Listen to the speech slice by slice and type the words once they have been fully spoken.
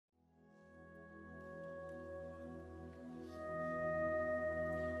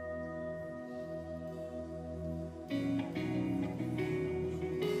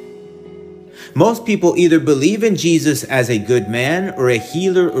Most people either believe in Jesus as a good man, or a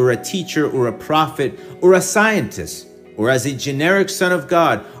healer, or a teacher, or a prophet, or a scientist, or as a generic son of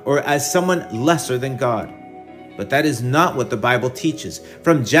God, or as someone lesser than God. But that is not what the Bible teaches.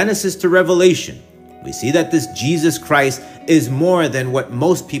 From Genesis to Revelation, we see that this Jesus Christ is more than what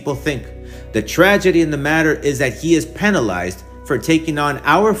most people think. The tragedy in the matter is that he is penalized for taking on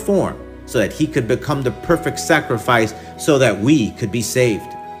our form so that he could become the perfect sacrifice so that we could be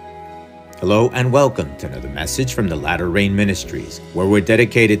saved. Hello and welcome to another message from the Latter Rain Ministries, where we're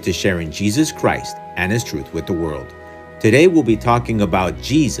dedicated to sharing Jesus Christ and his truth with the world. Today we'll be talking about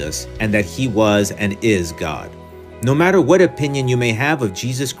Jesus and that he was and is God. No matter what opinion you may have of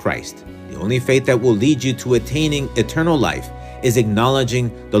Jesus Christ, the only faith that will lead you to attaining eternal life is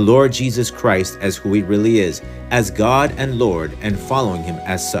acknowledging the Lord Jesus Christ as who he really is, as God and Lord, and following him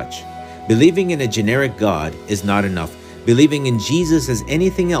as such. Believing in a generic God is not enough. Believing in Jesus as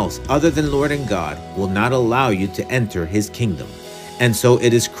anything else other than Lord and God will not allow you to enter his kingdom. And so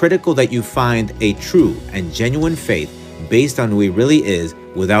it is critical that you find a true and genuine faith based on who he really is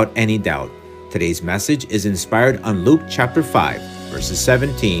without any doubt. Today's message is inspired on Luke chapter 5, verses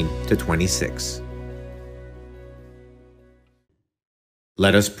 17 to 26.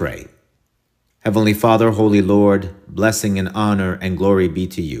 Let us pray. Heavenly Father, Holy Lord, blessing and honor and glory be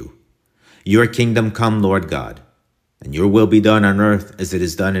to you. Your kingdom come, Lord God, and your will be done on earth as it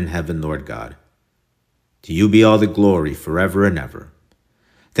is done in heaven, Lord God. To you be all the glory forever and ever.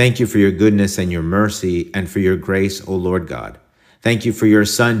 Thank you for your goodness and your mercy and for your grace, O Lord God. Thank you for your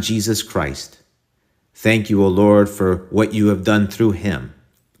Son, Jesus Christ. Thank you, O Lord, for what you have done through him.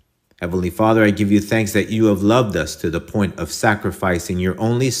 Heavenly Father, I give you thanks that you have loved us to the point of sacrificing your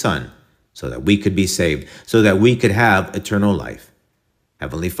only Son so that we could be saved, so that we could have eternal life.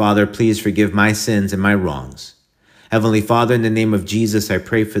 Heavenly Father, please forgive my sins and my wrongs. Heavenly Father, in the name of Jesus, I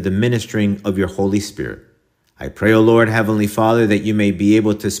pray for the ministering of your Holy Spirit. I pray, O Lord, Heavenly Father, that you may be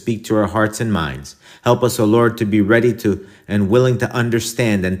able to speak to our hearts and minds. Help us, O Lord, to be ready to and willing to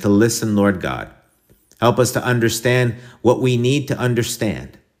understand and to listen, Lord God. Help us to understand what we need to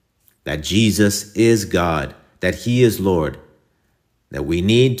understand, that Jesus is God, that he is Lord, that we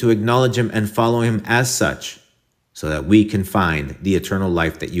need to acknowledge him and follow him as such so that we can find the eternal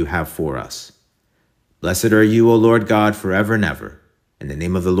life that you have for us. Blessed are you, O Lord God, forever and ever. In the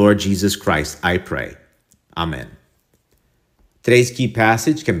name of the Lord Jesus Christ, I pray. Amen. Today's key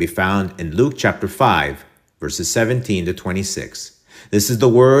passage can be found in Luke chapter 5, verses 17 to 26. This is the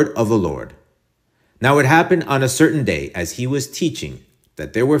word of the Lord. Now it happened on a certain day, as he was teaching,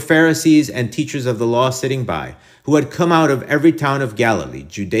 that there were Pharisees and teachers of the law sitting by, who had come out of every town of Galilee,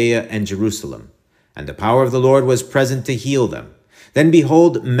 Judea, and Jerusalem. And the power of the Lord was present to heal them. Then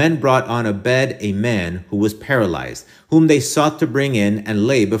behold, men brought on a bed a man who was paralyzed, whom they sought to bring in and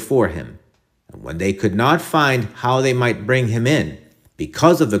lay before him. And when they could not find how they might bring him in,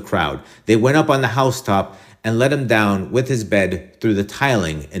 because of the crowd, they went up on the housetop and let him down with his bed through the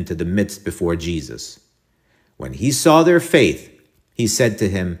tiling into the midst before Jesus. When he saw their faith, he said to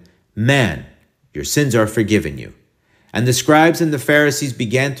him, Man, your sins are forgiven you. And the scribes and the Pharisees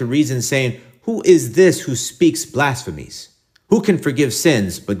began to reason, saying, Who is this who speaks blasphemies? Who can forgive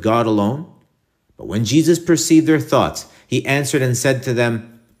sins but God alone? But when Jesus perceived their thoughts, he answered and said to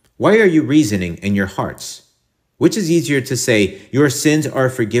them, Why are you reasoning in your hearts? Which is easier to say, Your sins are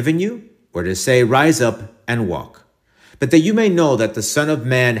forgiven you, or to say, Rise up and walk? But that you may know that the Son of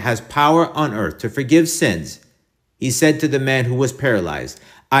Man has power on earth to forgive sins, he said to the man who was paralyzed,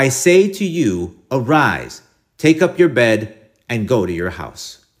 I say to you, arise, take up your bed, and go to your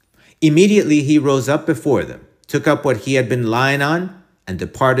house. Immediately he rose up before them, took up what he had been lying on, and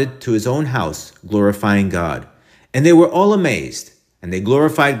departed to his own house, glorifying God. And they were all amazed, and they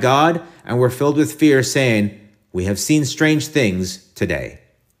glorified God and were filled with fear, saying, We have seen strange things today.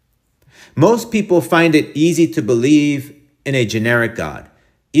 Most people find it easy to believe in a generic God.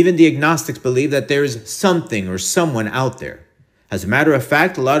 Even the agnostics believe that there is something or someone out there. As a matter of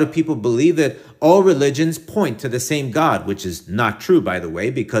fact, a lot of people believe that all religions point to the same God, which is not true, by the way,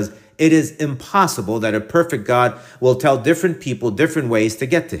 because it is impossible that a perfect God will tell different people different ways to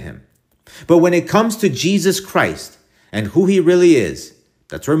get to him. But when it comes to Jesus Christ and who he really is,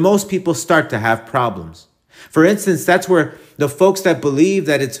 that's where most people start to have problems. For instance, that's where the folks that believe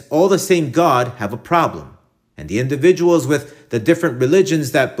that it's all the same God have a problem. And the individuals with the different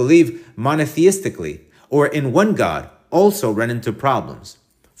religions that believe monotheistically or in one God also run into problems.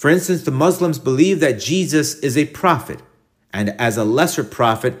 For instance, the Muslims believe that Jesus is a prophet and as a lesser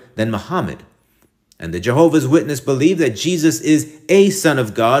prophet than Muhammad. And the Jehovah's Witnesses believe that Jesus is a son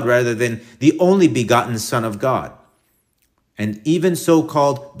of God rather than the only begotten Son of God. And even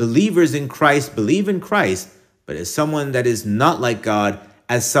so-called believers in Christ believe in Christ, but as someone that is not like God,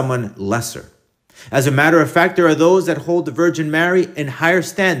 as someone lesser. As a matter of fact, there are those that hold the Virgin Mary in higher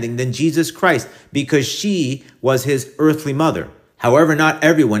standing than Jesus Christ because she was his earthly mother. However, not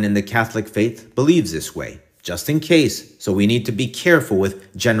everyone in the Catholic faith believes this way, just in case. So we need to be careful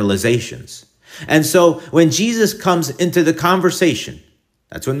with generalizations. And so when Jesus comes into the conversation,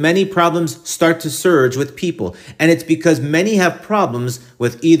 that's when many problems start to surge with people. And it's because many have problems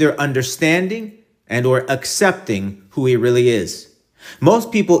with either understanding and or accepting who he really is.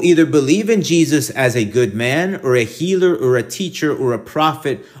 Most people either believe in Jesus as a good man or a healer or a teacher or a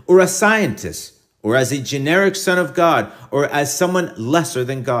prophet or a scientist or as a generic son of God or as someone lesser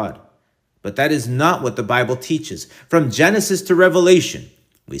than God. But that is not what the Bible teaches. From Genesis to Revelation,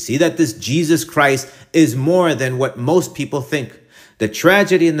 we see that this Jesus Christ is more than what most people think. The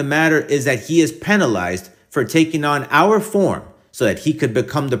tragedy in the matter is that he is penalized for taking on our form so that he could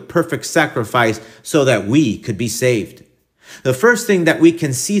become the perfect sacrifice so that we could be saved. The first thing that we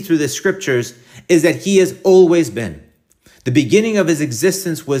can see through the scriptures is that he has always been. The beginning of his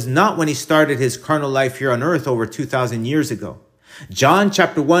existence was not when he started his carnal life here on earth over 2,000 years ago. John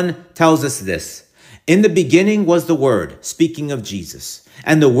chapter 1 tells us this. In the beginning was the Word, speaking of Jesus.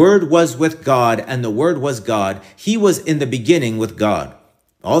 And the Word was with God, and the Word was God. He was in the beginning with God.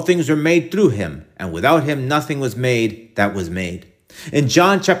 All things were made through him, and without him nothing was made that was made. In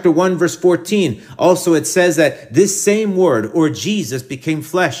John chapter 1 verse 14, also it says that this same Word, or Jesus, became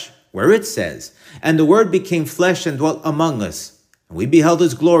flesh, where it says, and the Word became flesh and dwelt among us. And we beheld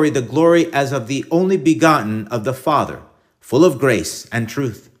his glory, the glory as of the only begotten of the Father, full of grace and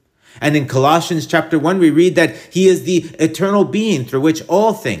truth. And in Colossians chapter 1, we read that he is the eternal being through which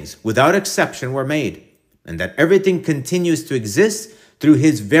all things, without exception, were made, and that everything continues to exist through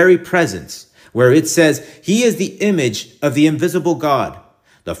his very presence, where it says, he is the image of the invisible God,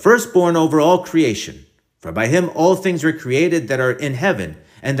 the firstborn over all creation. For by him all things were created that are in heaven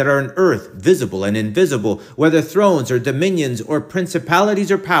and that are on earth, visible and invisible, whether thrones or dominions or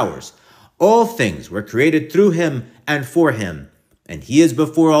principalities or powers. All things were created through him and for him. And he is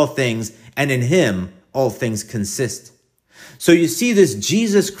before all things, and in him all things consist. So you see, this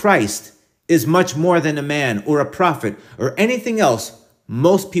Jesus Christ is much more than a man or a prophet or anything else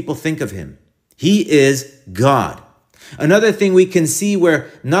most people think of him. He is God. Another thing we can see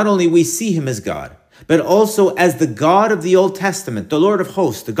where not only we see him as God, but also as the God of the Old Testament, the Lord of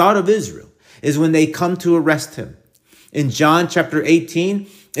hosts, the God of Israel, is when they come to arrest him. In John chapter 18,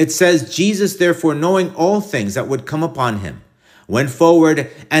 it says, Jesus, therefore, knowing all things that would come upon him, went forward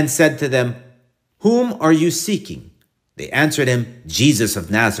and said to them, whom are you seeking? They answered him, Jesus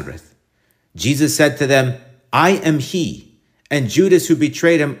of Nazareth. Jesus said to them, I am he. And Judas, who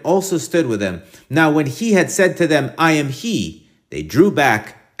betrayed him, also stood with him. Now when he had said to them, I am he, they drew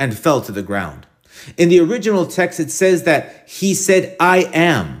back and fell to the ground. In the original text, it says that he said, I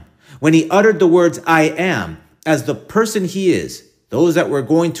am. When he uttered the words, I am, as the person he is, those that were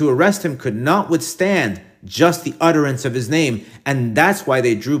going to arrest him could not withstand just the utterance of his name, and that's why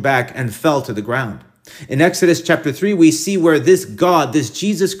they drew back and fell to the ground. In Exodus chapter 3, we see where this God, this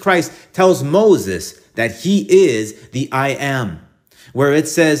Jesus Christ, tells Moses that he is the I am, where it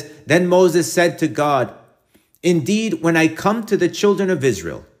says, then Moses said to God, indeed, when I come to the children of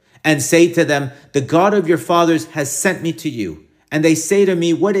Israel and say to them, the God of your fathers has sent me to you, and they say to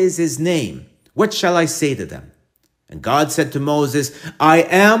me, what is his name? What shall I say to them? And God said to Moses, I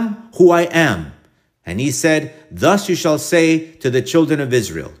am who I am. And he said, thus you shall say to the children of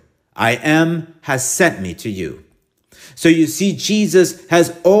Israel, I am has sent me to you. So you see, Jesus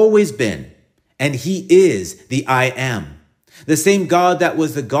has always been, and he is the I am. The same God that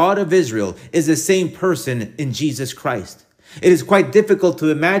was the God of Israel is the same person in Jesus Christ. It is quite difficult to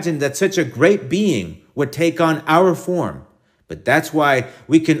imagine that such a great being would take on our form. But that's why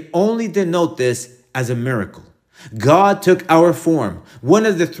we can only denote this as a miracle. God took our form. One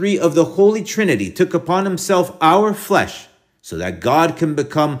of the three of the Holy Trinity took upon himself our flesh so that God can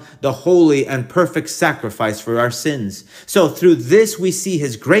become the holy and perfect sacrifice for our sins. So through this, we see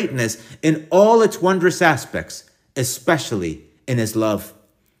his greatness in all its wondrous aspects, especially in his love.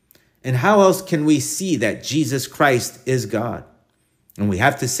 And how else can we see that Jesus Christ is God? And we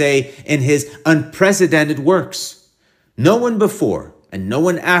have to say, in his unprecedented works. No one before and no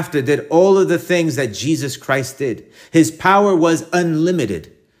one after did all of the things that Jesus Christ did. His power was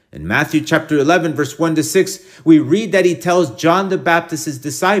unlimited. In Matthew chapter 11, verse 1-6, we read that he tells John the Baptist's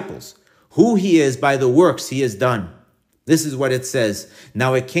disciples who he is by the works he has done. This is what it says.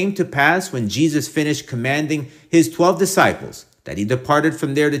 Now it came to pass when Jesus finished commanding his 12 disciples that he departed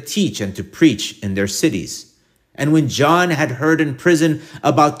from there to teach and to preach in their cities. And when John had heard in prison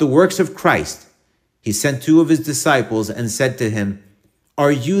about the works of Christ, he sent 2 of his disciples and said to him,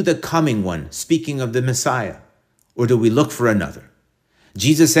 "Are you the coming one," speaking of the Messiah, "or do we look for another?"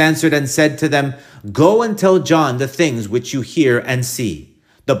 Jesus answered and said to them, "Go and tell John the things which you hear and see.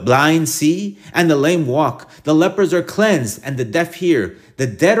 The blind see, and the lame walk. The lepers are cleansed, and the deaf hear. The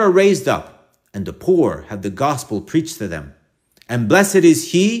dead are raised up, and the poor have the gospel preached to them. And blessed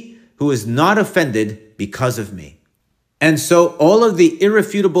is he who is not offended because of me." And so all of the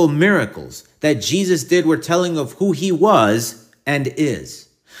irrefutable miracles that Jesus did were telling of who he was and is.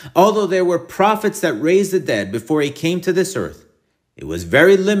 Although there were prophets that raised the dead before he came to this earth, it was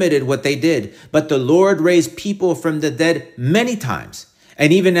very limited what they did, but the Lord raised people from the dead many times.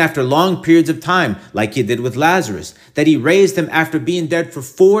 And even after long periods of time, like he did with Lazarus, that he raised him after being dead for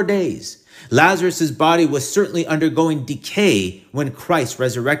 4 days. Lazarus' body was certainly undergoing decay when Christ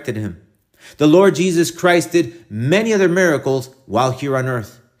resurrected him. The Lord Jesus Christ did many other miracles while here on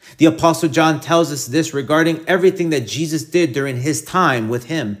earth. The Apostle John tells us this regarding everything that Jesus did during his time with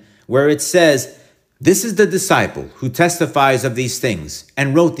him, where it says, "This is the disciple who testifies of these things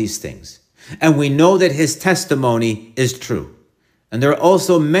and wrote these things. And we know that his testimony is true." And there are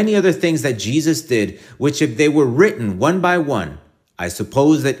also many other things that Jesus did, which if they were written one by one, I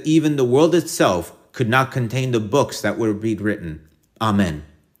suppose that even the world itself could not contain the books that would be written. Amen.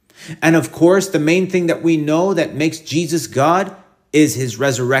 And of course, the main thing that we know that makes Jesus God is his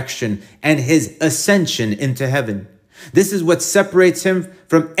resurrection and his ascension into heaven. This is what separates him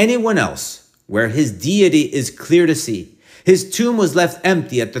from anyone else, where his deity is clear to see. His tomb was left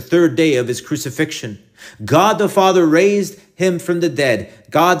empty at the 3rd day of his crucifixion. God the Father raised him from the dead,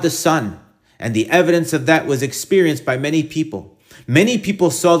 God the Son, and the evidence of that was experienced by many people. Many people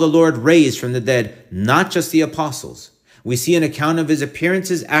saw the Lord raised from the dead, not just the apostles. We see an account of his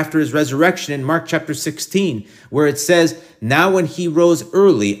appearances after his resurrection in Mark chapter 16, where it says, "Now when he rose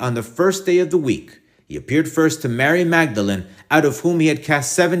early on the 1st day of the week, he appeared first to Mary Magdalene, out of whom he had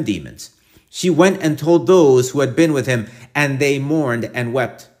cast 7 demons. She went and told those who had been with him, and they mourned and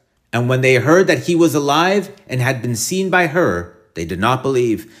wept. And when they heard that he was alive and had been seen by her, they did not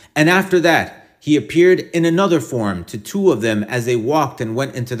believe. And after that, he appeared in another form to 2 of them as they walked and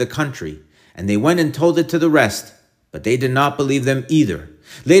went into the country. And they went and told it to the rest, but they did not believe them either.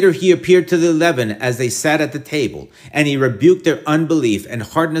 Later he appeared to the 11 as they sat at the table, and he rebuked their unbelief and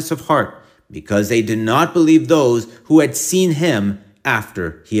hardness of heart, because they did not believe those who had seen him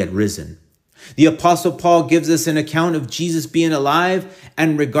after he had risen." The Apostle Paul gives us an account of Jesus being alive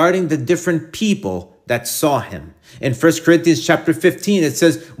and regarding the different people that saw him. In 1 Corinthians chapter 15, it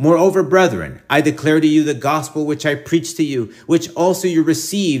says, "Moreover, brethren, I declare to you the gospel which I preached to you, which also you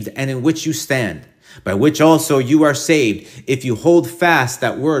received and in which you stand, by which also you are saved, if you hold fast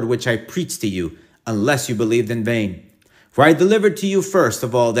that word which I preached to you, unless you believed in vain. For I delivered to you first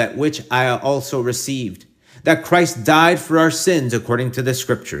of all that which I also received, that Christ died for our sins according to the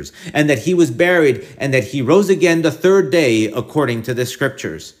scriptures, and that he was buried, and that he rose again the 3rd day according to the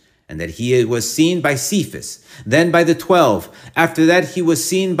scriptures, and that he was seen by Cephas, then by the 12. After that he was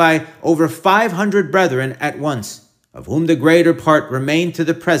seen by over 500 brethren at once, of whom the greater part remain to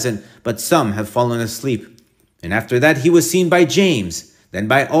the present, but some have fallen asleep. And after that he was seen by James, then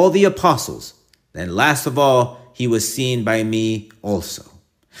by all the apostles. Then last of all, he was seen by me also."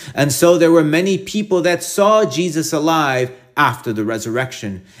 And so there were many people that saw Jesus alive after the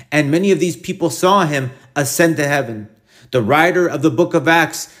resurrection, and many of these people saw him ascend to heaven. The writer of the book of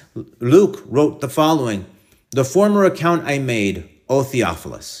Acts, Luke, wrote the following, "The former account I made, O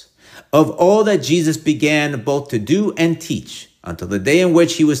Theophilus, of all that Jesus began both to do and teach, until the day in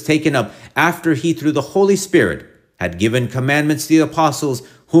which he was taken up, after he through the Holy Spirit had given commandments to the apostles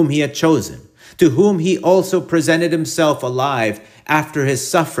whom he had chosen, to whom he also presented himself alive after his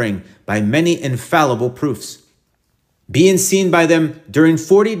suffering by many infallible proofs, being seen by them during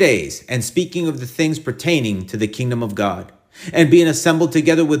 40 days, and speaking of the things pertaining to the kingdom of God. And being assembled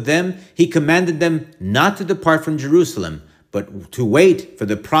together with them, he commanded them not to depart from Jerusalem, but to wait for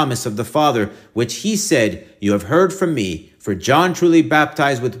the promise of the Father, which he said, You have heard from me, for John truly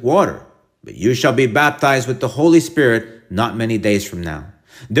baptized with water, but you shall be baptized with the Holy Spirit not many days from now.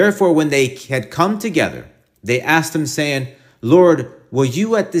 Therefore, when they had come together, they asked him, saying, Lord, will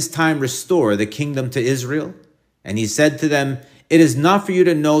you at this time restore the kingdom to Israel? And he said to them, It is not for you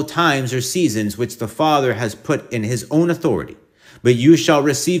to know times or seasons which the Father has put in his own authority, but you shall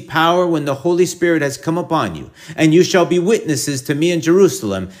receive power when the Holy Spirit has come upon you, and you shall be witnesses to me in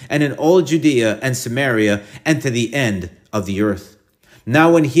Jerusalem and in all Judea and Samaria and to the end of the earth.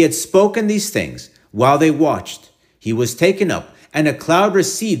 Now when he had spoken these things, while they watched, he was taken up, and a cloud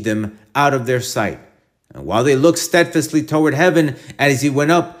received him out of their sight. And while they looked steadfastly toward heaven as he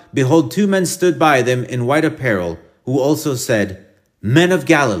went up, behold, 2 men stood by them in white apparel, who also said, Men of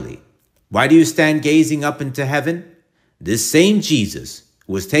Galilee, why do you stand gazing up into heaven? This same Jesus,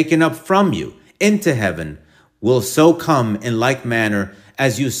 who was taken up from you into heaven, will so come in like manner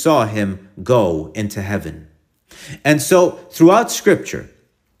as you saw him go into heaven. And so throughout Scripture,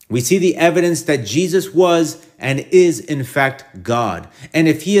 we see the evidence that Jesus was and is in fact God. And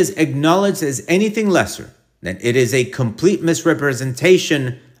if he is acknowledged as anything lesser, then it is a complete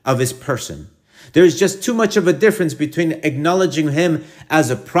misrepresentation of his person. There is just too much of a difference between acknowledging him as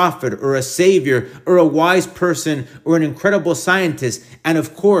a prophet or a savior or a wise person or an incredible scientist, and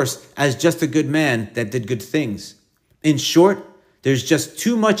of course, as just a good man that did good things. In short, there's just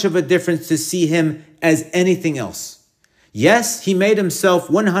too much of a difference to see him as anything else. Yes, he made himself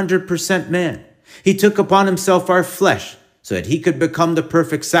 100% man. He took upon himself our flesh so that he could become the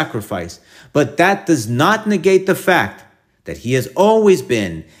perfect sacrifice. But that does not negate the fact that he has always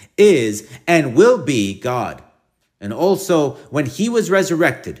been, is, and will be God. And also, when he was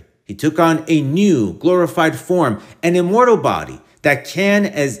resurrected, he took on a new glorified form, an immortal body that can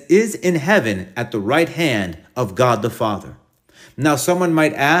as is in heaven at the right hand of God the Father. Now, someone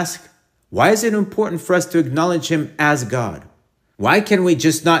might ask, why is it important for us to acknowledge him as God? Why can we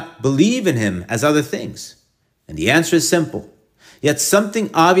just not believe in him as other things? And the answer is simple, yet something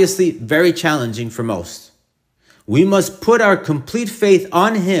obviously very challenging for most. We must put our complete faith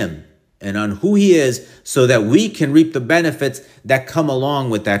on him and on who he is so that we can reap the benefits that come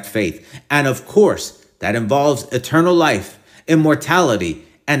along with that faith. And of course, that involves eternal life, immortality,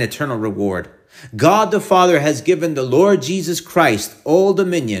 and eternal reward. God the Father has given the Lord Jesus Christ all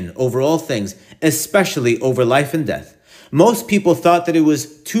dominion over all things, especially over life and death. Most people thought that it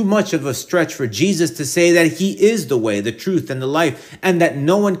was too much of a stretch for Jesus to say that he is the way, the truth, and the life, and that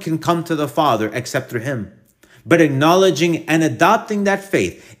no one can come to the Father except through him. But acknowledging and adopting that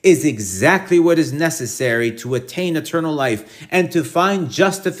faith is exactly what is necessary to attain eternal life and to find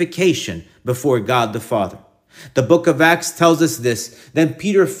justification before God the Father. The book of Acts tells us this. Then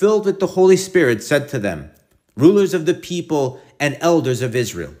Peter, filled with the Holy Spirit, said to them, rulers of the people and elders of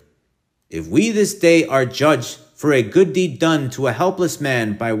Israel, if we this day are judged for a good deed done to a helpless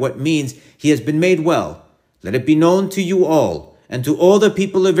man by what means he has been made well, let it be known to you all and to all the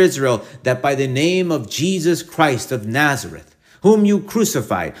people of Israel that by the name of Jesus Christ of Nazareth, whom you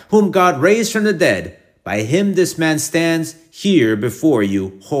crucified, whom God raised from the dead, by him this man stands here before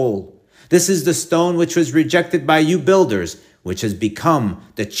you whole. This is the stone which was rejected by you builders, which has become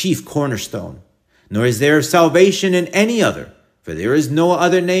the chief cornerstone. Nor is there salvation in any other, for there is no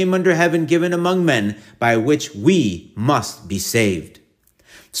other name under heaven given among men by which we must be saved.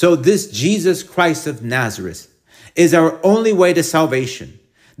 So this Jesus Christ of Nazareth is our only way to salvation.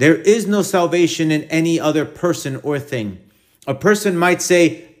 There is no salvation in any other person or thing. A person might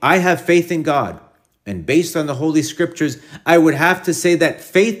say, I have faith in God. And based on the Holy Scriptures, I would have to say that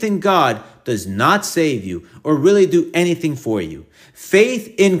faith in God does not save you or really do anything for you.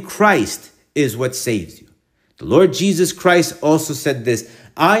 Faith in Christ is what saves you. The Lord Jesus Christ also said this,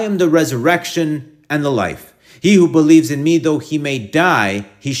 I am the resurrection and the life. He who believes in me, though he may die,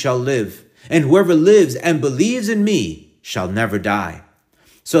 he shall live. And whoever lives and believes in me shall never die.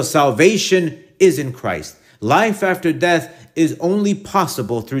 So salvation is in Christ. Life after death is only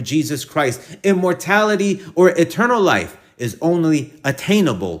possible through Jesus Christ. Immortality or eternal life is only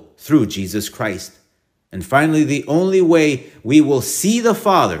attainable through Jesus Christ. And finally, the only way we will see the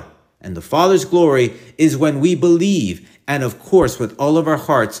Father and the Father's glory is when we believe, and of course with all of our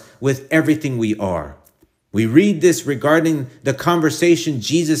hearts, with everything we are. We read this regarding the conversation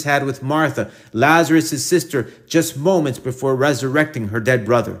Jesus had with Martha, Lazarus' sister, just moments before resurrecting her dead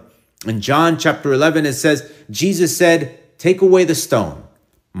brother. In John chapter 11, it says, Jesus said, take away the stone.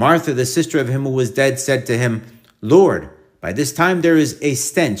 Martha, the sister of him who was dead, said to him, Lord, by this time there is a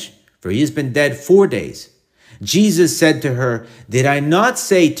stench, for he has been dead 4 days. Jesus said to her, did I not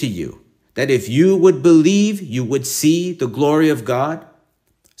say to you that if you would believe, you would see the glory of God?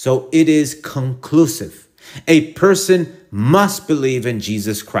 So it is conclusive. A person must believe in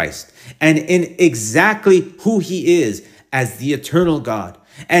Jesus Christ and in exactly who he is as the eternal God.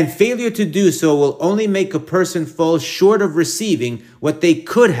 And failure to do so will only make a person fall short of receiving what they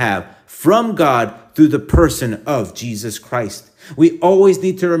could have from God through the person of Jesus Christ. We always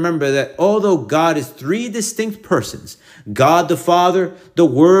need to remember that although God is 3 distinct persons, God the Father, the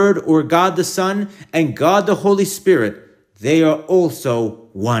Word or God the Son, and God the Holy Spirit, they are also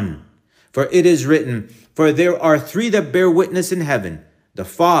one. For it is written, for there are 3 that bear witness in heaven, the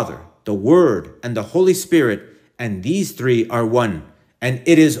Father, the Word, and the Holy Spirit, and these 3 are one. And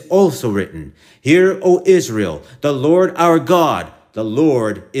it is also written, Hear, O Israel, the Lord our God, the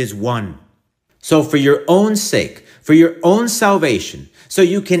Lord is one. So for your own sake, for your own salvation, so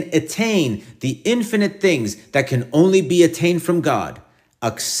you can attain the infinite things that can only be attained from God,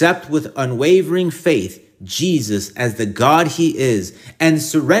 accept with unwavering faith Jesus as the God he is and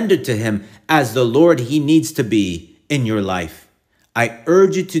surrender to him as the Lord he needs to be in your life. I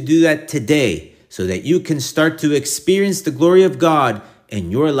urge you to do that today so that you can start to experience the glory of God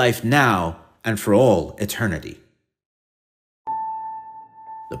in your life now and for all eternity.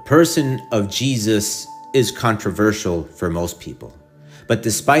 The person of Jesus is controversial for most people. But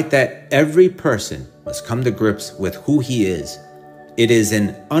despite that, every person must come to grips with who he is. It is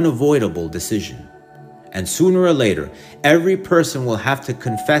an unavoidable decision. And sooner or later, every person will have to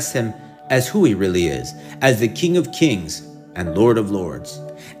confess him as who he really is, as the King of Kings and Lord of Lords.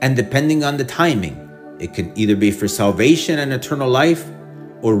 And depending on the timing, it can either be for salvation and eternal life,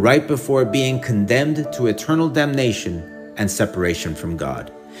 or right before being condemned to eternal damnation and separation from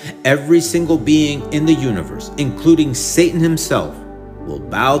God. Every single being in the universe, including Satan himself, will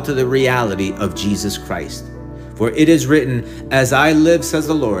bow to the reality of Jesus Christ. For it is written, As I live, says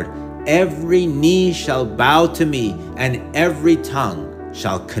the Lord, every knee shall bow to me, and every tongue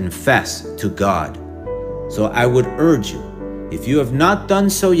shall confess to God. So I would urge you, if you have not done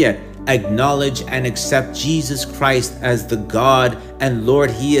so yet, acknowledge and accept Jesus Christ as the God and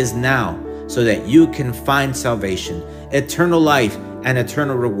Lord he is now, so that you can find salvation, eternal life, and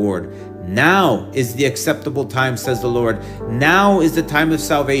eternal reward. Now is the acceptable time, says the Lord. Now is the time of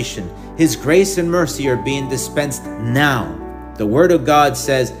salvation. His grace and mercy are being dispensed now. The word of God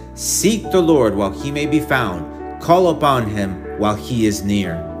says, Seek the Lord while he may be found. Call upon him while he is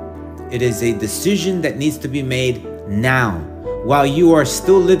near. It is a decision that needs to be made now, while you are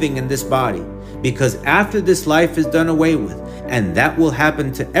still living in this body. Because after this life is done away with, and that will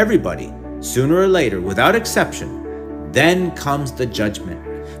happen to everybody, sooner or later, without exception, then comes the judgment.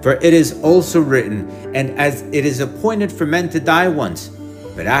 For it is also written, and as it is appointed for men to die once,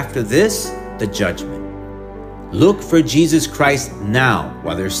 but after this, the judgment. Look for Jesus Christ now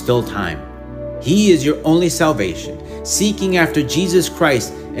while there's still time. He is your only salvation. Seeking after Jesus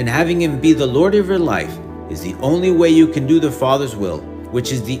Christ and having him be the Lord of your life is the only way you can do the Father's will,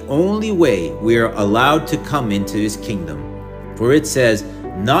 which is the only way we are allowed to come into his kingdom. For it says,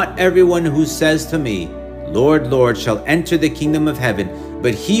 Not everyone who says to me, Lord, Lord, shall enter the kingdom of heaven,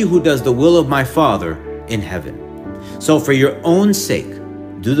 but he who does the will of my Father in heaven. So for your own sake,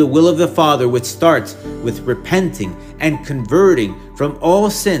 do the will of the Father, which starts with repenting and converting from all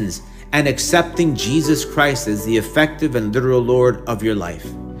sins and accepting Jesus Christ as the effective and literal Lord of your life.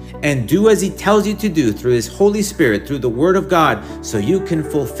 And do as he tells you to do through his Holy Spirit, through the word of God, so you can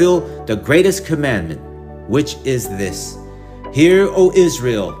fulfill the greatest commandment, which is this. Hear, O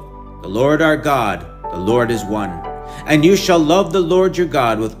Israel, the Lord our God, the Lord is one. And you shall love the Lord your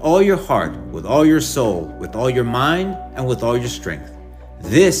God with all your heart, with all your soul, with all your mind, and with all your strength.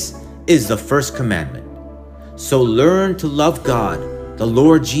 This is the first commandment. So learn to love God, the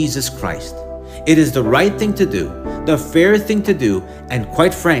Lord Jesus Christ. It is the right thing to do, the fair thing to do, and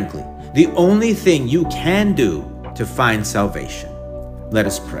quite frankly, the only thing you can do to find salvation. Let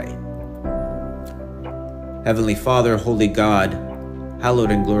us pray. Heavenly Father, Holy God,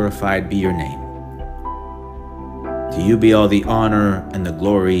 hallowed and glorified be your name. To you be all the honor and the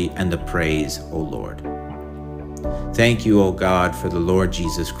glory and the praise, O Lord. Thank you, O God, for the Lord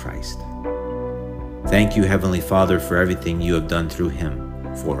Jesus Christ. Thank you, Heavenly Father, for everything you have done through him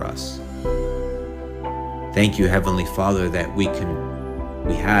for us. Thank you, Heavenly Father, that we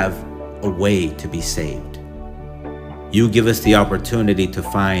have a way to be saved. You give us the opportunity to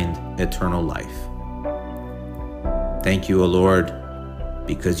find eternal life. Thank you, O Lord,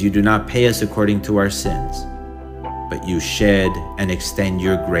 because you do not pay us according to our sins, but you shed and extend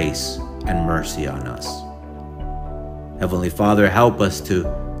your grace and mercy on us. Heavenly Father, help us to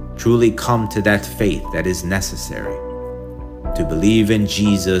truly come to that faith that is necessary, to believe in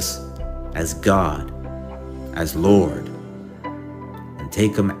Jesus as God, as Lord, and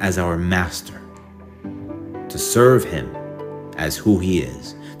take him as our master, to serve him as who he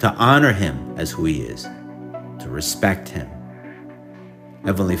is, to honor him as who he is, to respect him.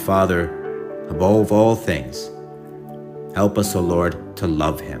 Heavenly Father, above all things, help us, O Lord, to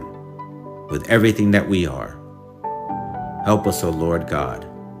love him with everything that we are. Help us, O Lord God.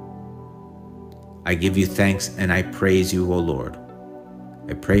 I give you thanks and I praise you, O Lord.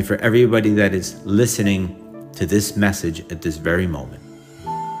 I pray for everybody that is listening to this message at this very moment.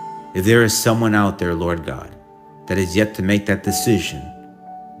 If there is someone out there, Lord God, that is yet to make that decision,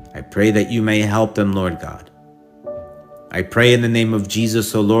 I pray that you may help them, Lord God. I pray in the name of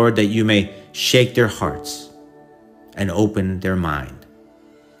Jesus, O Lord, that you may shake their hearts and open their mind,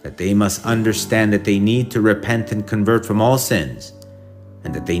 that they must understand that they need to repent and convert from all sins,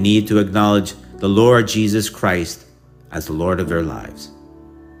 and that they need to acknowledge the Lord Jesus Christ as the Lord of their lives.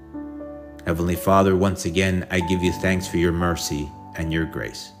 Heavenly Father, once again, I give you thanks for your mercy and your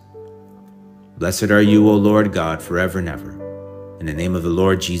grace. Blessed are you, O Lord God, forever and ever. In the name of the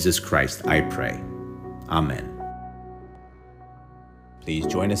Lord Jesus Christ, I pray. Amen. Please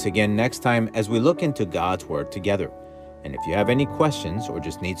join us again next time as we look into God's Word together. And if you have any questions or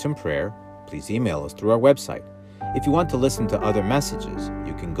just need some prayer, please email us through our website. If you want to listen to other messages,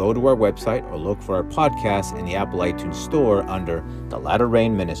 you can go to our website or look for our podcast in the Apple iTunes Store under The Latter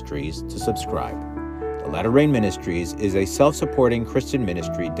Rain Ministries to subscribe. The Latter Rain Ministries is a self-supporting Christian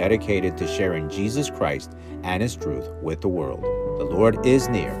ministry dedicated to sharing Jesus Christ and His truth with the world. The Lord is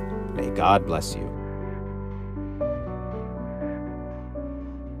near. May God bless you.